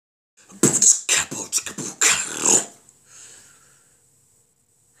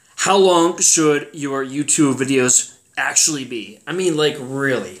How long should your YouTube videos actually be? I mean, like,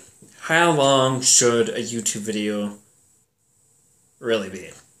 really. How long should a YouTube video really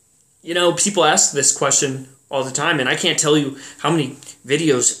be? You know, people ask this question all the time, and I can't tell you how many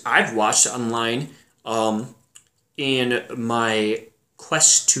videos I've watched online in my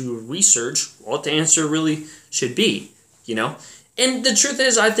quest to research what the answer really should be, you know? And the truth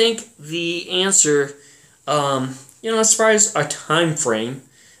is, I think the answer, as far as a time frame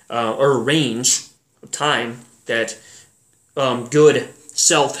or a range of time that good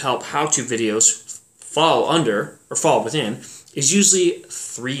self-help how-to videos fall under or fall within is usually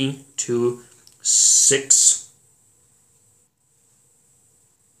 3 to 6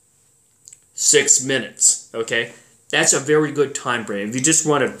 minutes, okay? That's a very good time frame. If you just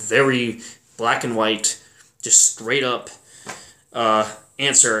want a very black and white, just straight up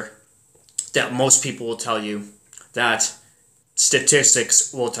answer that most people will tell you, that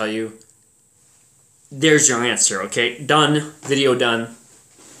statistics will tell you, there's your answer, okay? Done. Video done.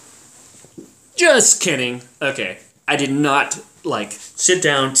 Just kidding. Okay. I did not, sit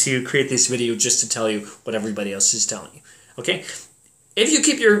down to create this video just to tell you what everybody else is telling you, okay? If you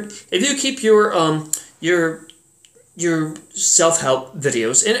keep your self-help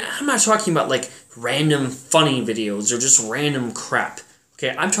videos, and I'm not talking about, random funny videos or just random crap,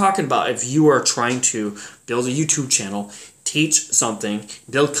 okay? I'm talking about if you are trying to build a YouTube channel, teach something,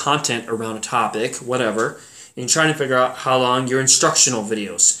 build content around a topic, whatever, and you're trying to figure out how long your instructional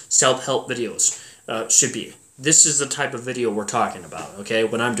videos, self-help videos should be. This is the type of video we're talking about, okay?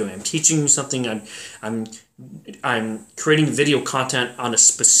 What I'm doing, I'm teaching you something, I'm creating video content on a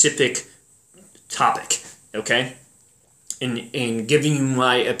specific topic, okay? And giving you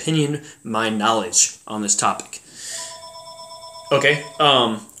my opinion, my knowledge on this topic. Okay,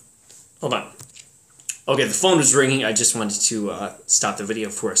 hold on. Okay, the phone was ringing. I just wanted to stop the video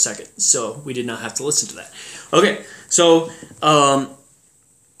for a second, so we did not have to listen to that. Okay, so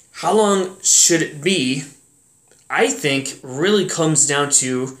how long should it be? I think really comes down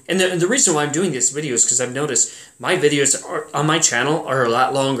to, and the reason why I'm doing this video is because I've noticed my videos on my channel are a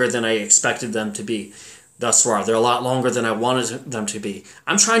lot longer than I expected them to be thus far. They're a lot longer than I wanted them to be.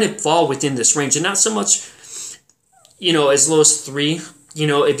 I'm trying to fall within this range, and not so much, as low as 3.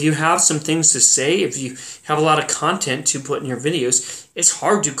 If you have some things to say, if you have a lot of content to put in your videos, it's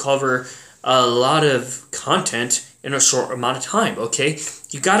hard to cover a lot of content in a short amount of time, okay?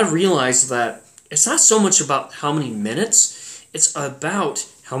 You got to realize that it's not so much about how many minutes, it's about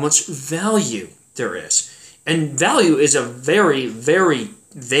how much value there is. And value is a very, very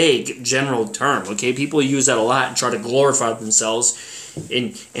vague general term, okay? People use that a lot and try to glorify themselves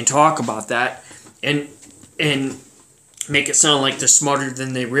and talk about that and make it sound like they're smarter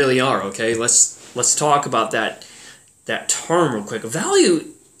than they really are, okay? Let's talk about that term real quick.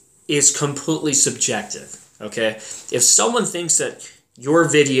 Value is completely subjective, okay? If someone thinks that your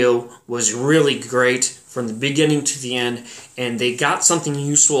video was really great from the beginning to the end and they got something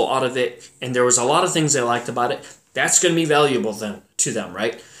useful out of it and there was a lot of things they liked about it, that's going to be valuable to them,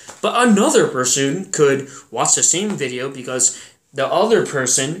 right? But another person could watch the same video because the other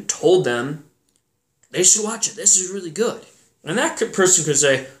person told them they should watch it. This is really good. And that person could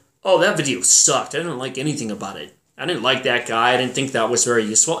say, oh, that video sucked. I didn't like anything about it. I didn't like that guy. I didn't think that was very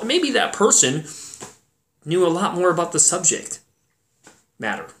useful. And maybe that person knew a lot more about the subject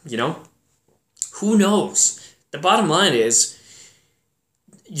matter, Who knows? The bottom line is,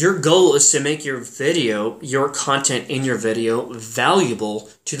 your goal is to make your video, your content in your video, valuable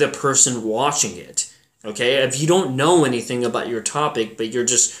to the person watching it, okay? If you don't know anything about your topic, but you're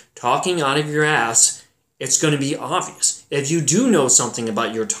just talking out of your ass, it's going to be obvious. If you do know something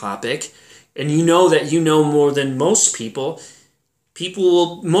about your topic, and you know that you know more than most people,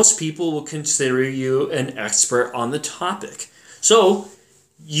 most people will consider you an expert on the topic. So,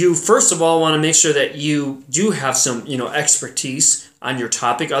 you first of all want to make sure that you do have some, expertise on your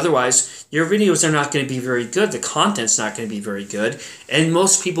topic. Otherwise, your videos are not going to be very good. The content's not going to be very good, and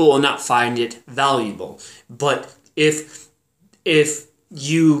most people will not find it valuable. But if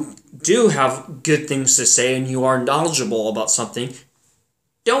you do have good things to say and you are knowledgeable about something,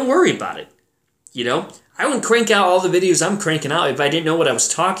 don't worry about it. I wouldn't crank out all the videos I'm cranking out if I didn't know what I was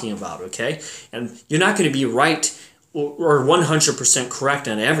talking about, okay? And you're not going to be right or 100% correct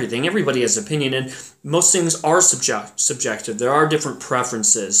on everything. Everybody has an opinion, and most things are subjective. There are different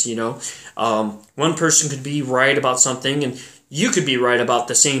preferences, One person could be right about something, and you could be right about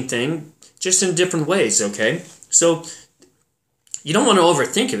the same thing, just in different ways, okay? So, you don't want to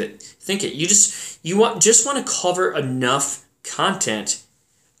overthink it. You just want to cover enough content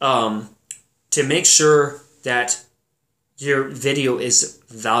to make sure that your video is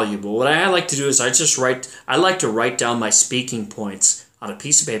valuable, what I like to do is I like to write down my speaking points on a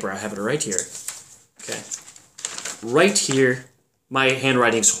piece of paper. I have it right here. Okay. Right here. My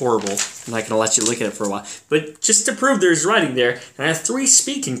handwriting's horrible. I'm not going to let you look at it for a while. But just to prove there's writing there, and I have 3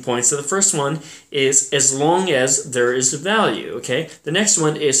 speaking points. So the first one is as long as there is value, okay? The next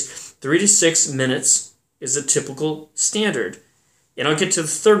one is 3 to 6 minutes is a typical standard. And I'll get to the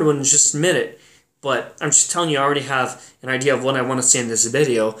third one in just a minute. But I'm just telling you, I already have an idea of what I want to say in this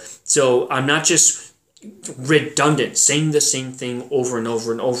video. So I'm not just redundant, saying the same thing over and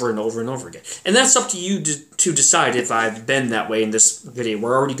over and over and over and over again. And that's up to you to decide if I've been that way in this video.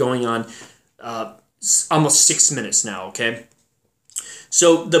 We're already going on almost 6 minutes now, okay?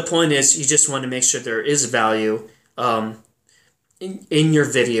 So the point is, you just want to make sure there is value in your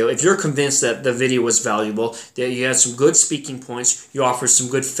video. If you're convinced that the video was valuable, that you had some good speaking points, you offer some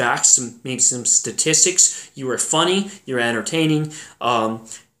good facts, maybe some statistics, you were funny, you were entertaining,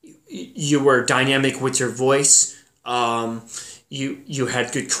 you were dynamic with your voice, you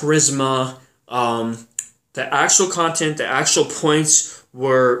had good charisma, the actual content, the actual points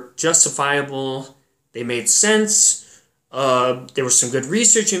were justifiable, they made sense, there was some good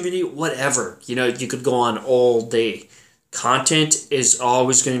research in video, whatever. You know, you could go on all day. Content is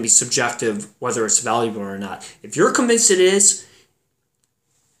always going to be subjective, whether it's valuable or not. If you're convinced it is,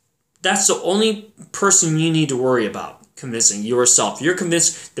 that's the only person you need to worry about. Convincing yourself. If you're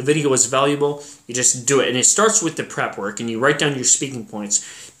convinced the video was valuable, you just do it. And it starts with the prep work, and you write down your speaking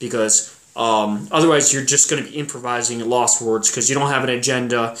points, because otherwise you're just going to be improvising lost words because you don't have an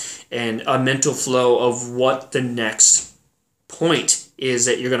agenda and a mental flow of what the next point is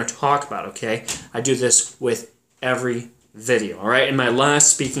that you're going to talk about, okay? I do this with every video, all right? And my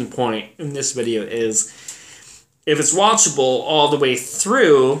last speaking point in this video is, if it's watchable all the way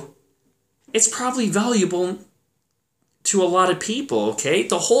through, it's probably valuable to a lot of people, okay?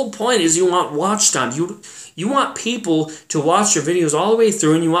 The whole point is you want watch time. You want people to watch your videos all the way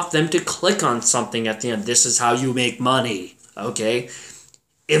through, and you want them to click on something at the end. This is how you make money, okay?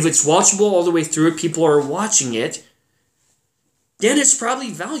 If it's watchable all the way through, people are watching it, then it's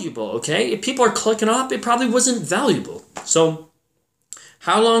probably valuable, okay? If people are clicking off, it probably wasn't valuable. So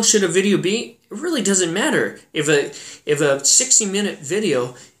how long should a video be? It really doesn't matter. If a 60-minute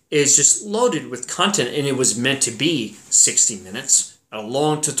video is just loaded with content and it was meant to be 60 minutes, a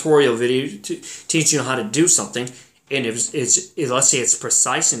long tutorial video to teach you how to do something, and if let's say it's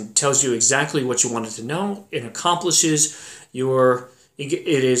precise and tells you exactly what you wanted to know, it accomplishes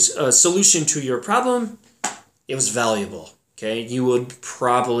it is a solution to your problem, it was valuable, okay? You would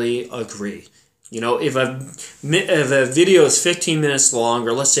probably agree. You know, if a video is 15 minutes long,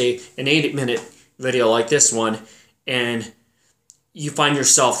 or let's say an 8-minute video like this one, and you find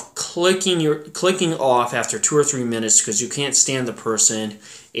yourself clicking off after 2 or 3 minutes because you can't stand the person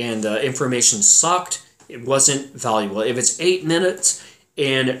and the information sucked, it wasn't valuable. If it's 8 minutes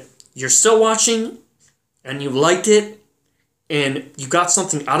and you're still watching and you liked it and you got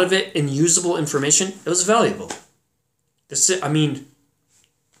something out of it and usable information, it was valuable. I mean,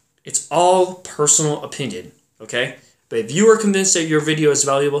 it's all personal opinion, okay? But if you are convinced that your video is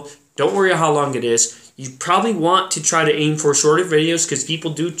valuable, don't worry how long it is. You probably want to try to aim for shorter videos because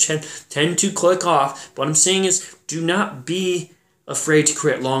people do tend to click off. What I'm saying is, do not be afraid to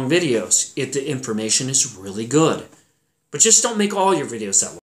create long videos if the information is really good. But just don't make all your videos that long.